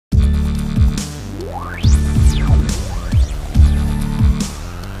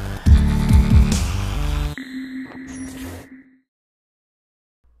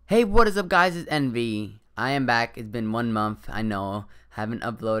Hey, what is up guys, it's Envy. I am back. It's been 1 month, I know. Haven't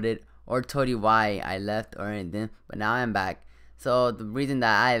uploaded or told you why I left or anything, but now I'm back. So the reason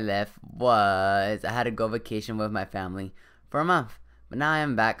that I left was I had to go vacation with my family for a month. But now I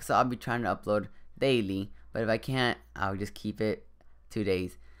am back, so I'll be trying to upload daily. But if I can't, I'll just keep it 2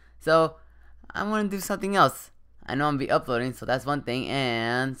 days. So I want to do something else. I know I'm gonna be uploading, so that's one thing.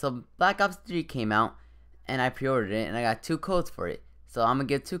 And so Black Ops 3 came out and I pre-ordered it and I got 2 codes for it. So I'm gonna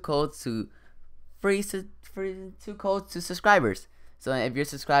give 2 codes to free 2 codes to subscribers. So if you're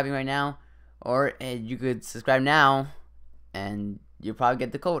subscribing right now, or you could subscribe now, and you'll probably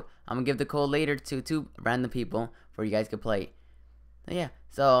get the code. I'm gonna give the code later to 2 random people for you guys to play. So yeah.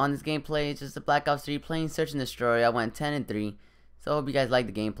 So on this gameplay, it's just a Black Ops 3 playing Search and Destroy. I went 10-3. So I hope you guys like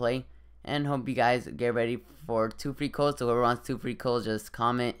the gameplay, and hope you guys get ready for 2 free codes. So whoever wants 2 free codes, just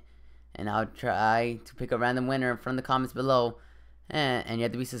comment, and I'll try to pick a random winner from the comments below. And you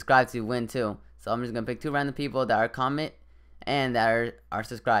have to be subscribed to win too. So I'm just gonna pick 2 random people that are comment and that are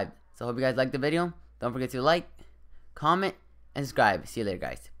subscribed. So hope you guys like the video. Don't forget to like, comment, and subscribe. See you later,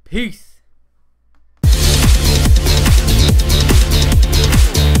 guys. Peace.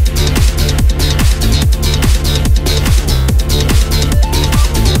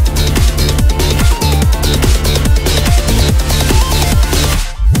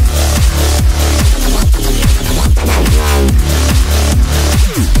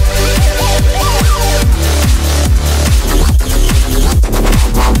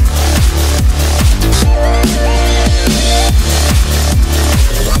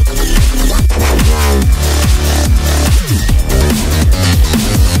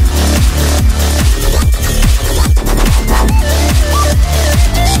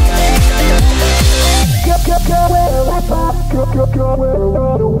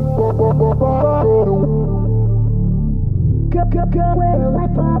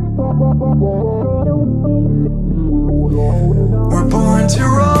 We're born to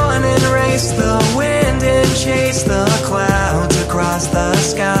run and race the wind and chase the clouds across the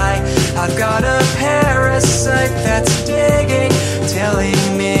sky. I've got a parasite that's digging,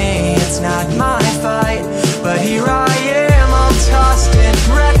 telling me it's not my fight. But here I am, all tossed and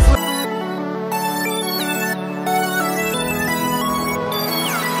breathless.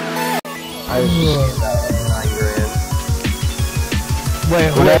 Wait,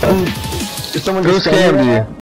 who? If someone just scammed you.